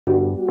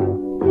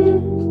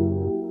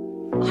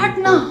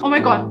हटना. Oh my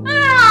god.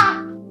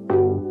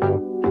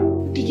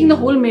 Taking the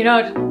whole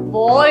mirror.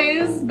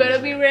 Boys, better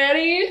be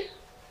ready.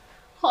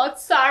 Hot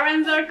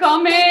sirens are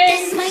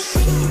coming.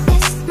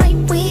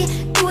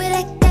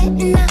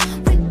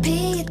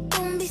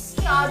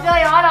 आजा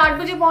यार, 8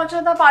 बजे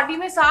पहुंचा था पार्टी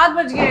में, 7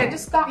 बज गए.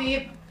 Just come.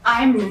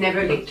 I'm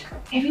never late.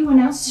 Everyone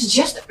else is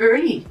just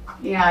early.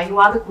 Yeah, you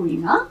are the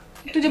queen, huh?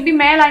 तो जब भी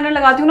मैं लाइनर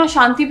लगाती हूँ ना,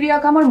 शांति प्रिया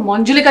कम और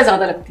मंजुलिका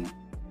ज्यादा लगती हूँ.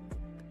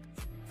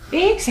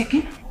 एक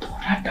सेकेंड,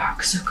 थोड़ा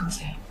डार्क सर्कल्स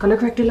है, कलर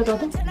करेक्टर लगा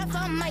दो.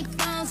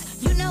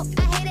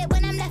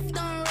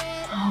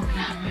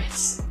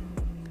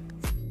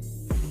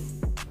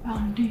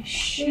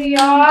 फाउंडेशन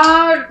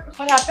यार,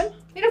 what happened?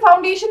 मेरा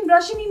फाउंडेशन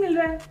ब्रश ही नहीं मिल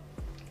रहा है.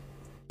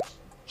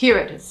 Here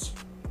it is.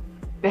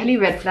 पहली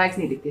रेड फ्लैग्स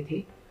नहीं दिखते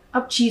थे,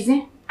 अब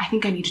चीजें. I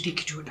think I need to take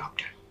you to a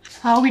doctor.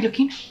 How are we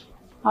looking?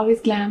 Always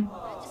glam.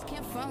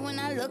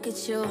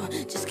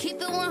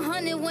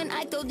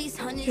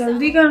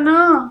 जल्दी करना.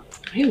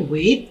 Hey,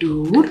 wait,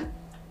 dude.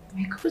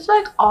 Makeup is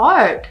like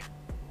art.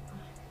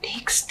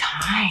 Takes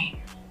time.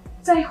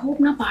 So I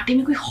hope ना party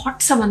में कोई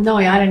hot सा बंदा हो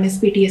यार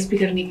NSP TSP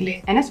करने के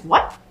लिए. NS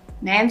what?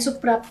 नैन सुख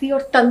प्राप्ति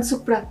और तन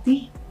सुख प्राप्ति.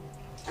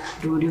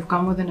 Dude, you've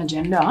come with an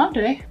agenda, huh,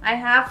 today? I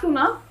have to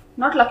ना.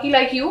 Not lucky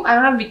like you. I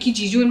don't have Vicky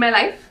Jiju in my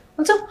life.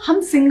 Also,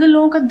 हम सिंगल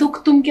लोगों का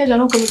दुख तुम क्या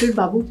जानो कमिटेड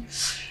बाबू.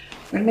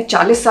 अगर मैं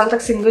 40 साल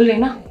तक सिंगल रही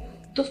ना,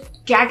 तो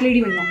कैट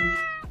लेडी बन जाऊंगी.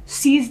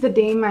 Seize the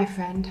day, my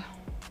friend.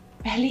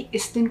 पहले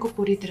इस दिन को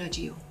पूरी तरह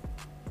जियो,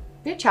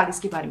 फिर 40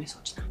 के बारे में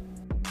सोचना.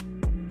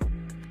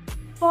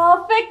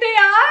 Perfect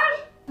यार.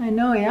 I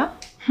know, yeah.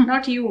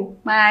 Not you,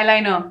 my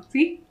eyeliner.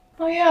 See?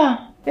 Oh yeah,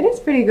 it is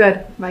pretty good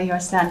by your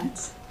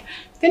standards.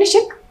 Finish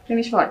it.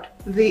 Finish what?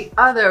 The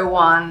other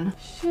one.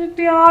 Shit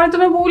यार, तो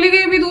मैं भूल ही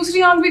गई, अभी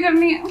दूसरी आंख भी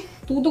करनी है.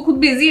 तू तो खुद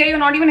busy है,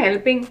 you're not even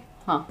helping.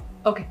 हाँ,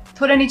 okay.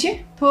 थोड़ा नीचे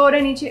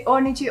और नीचे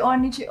और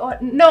और.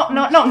 No.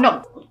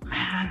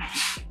 Man,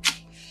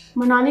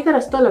 मनाने का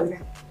रास्ता लग रहा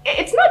है.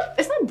 It's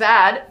not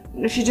bad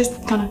if you just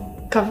kind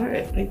of cover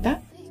it like that.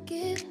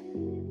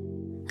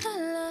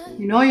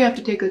 You know you have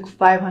to take like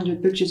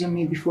 500 pictures of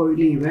me before we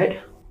leave, right?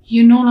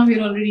 You know now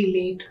we're already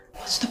late.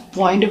 What's the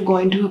point of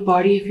going to a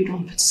party if you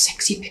don't put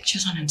sexy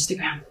pictures on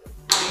Instagram?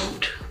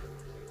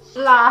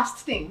 Last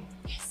thing.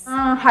 Yes.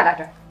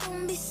 Highlighter.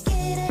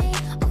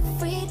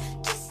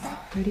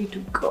 Ready to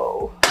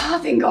go. Oh,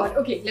 thank God.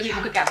 Okay, let me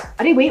book a cab.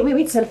 Arey,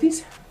 wait,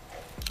 selfies.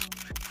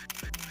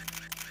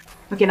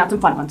 Okay, now some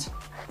fun ones.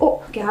 Oh,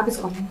 cab is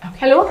coming. Okay.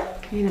 Hello?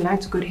 Okay, the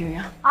light's good here,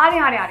 yeah? Aa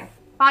rahe.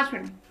 5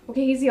 minutes.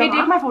 Okay, he's here. Hey,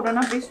 take my photo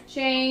now, please.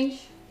 Change.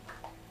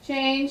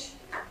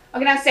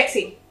 Okay, now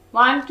sexy.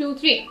 1, 2,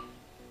 3.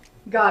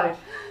 Got it.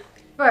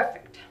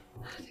 Perfect.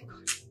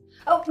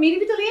 Oh, मेरी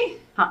भी तो ले.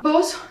 हाँ.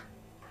 Pose.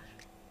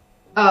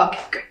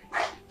 Okay, good.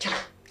 Chalo.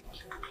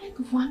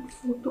 One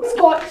photo.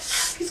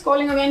 He's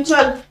calling again.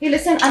 Chal. Hey,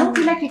 listen. I don't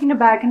feel like taking a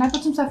bag. Can I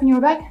put some stuff in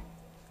your bag?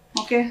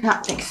 Okay. Yeah,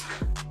 thanks.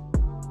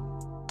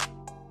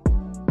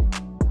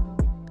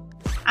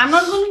 I'm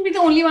not going to be the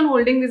only one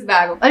holding this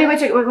bag. Arey, wait,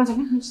 check. Wait, 1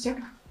 second. Let's check.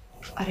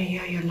 Arey,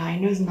 yeah, your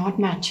liner is not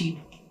matching.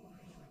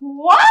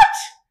 What?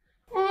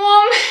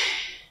 Mom.